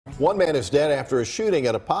One man is dead after a shooting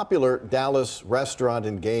at a popular Dallas restaurant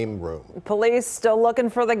and game room. Police still looking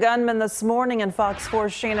for the gunman this morning, and Fox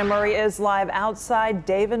 4's Shannon Murray is live outside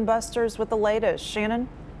Dave & Buster's with the latest. Shannon?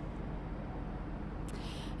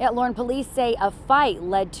 Yeah, Lauren, police say a fight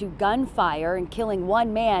led to gunfire and killing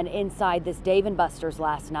one man inside this Dave & Buster's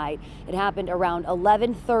last night. It happened around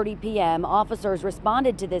 11:30 p.m. Officers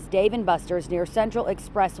responded to this Dave & Buster's near Central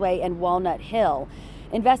Expressway and Walnut Hill.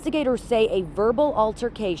 Investigators say a verbal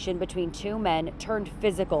altercation between two men turned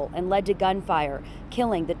physical and led to gunfire,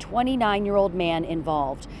 killing the 29-year-old man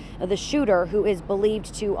involved. The shooter, who is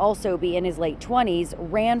believed to also be in his late 20s,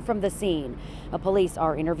 ran from the scene. Police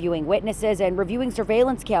are interviewing witnesses and reviewing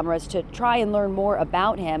surveillance cameras to try and learn more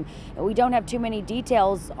about him. We don't have too many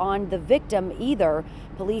details on the victim either.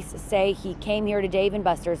 Police say he came here to Dave &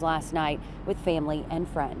 Buster's last night with family and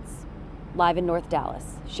friends. Live in North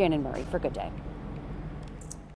Dallas, Shannon Murray for Good Day.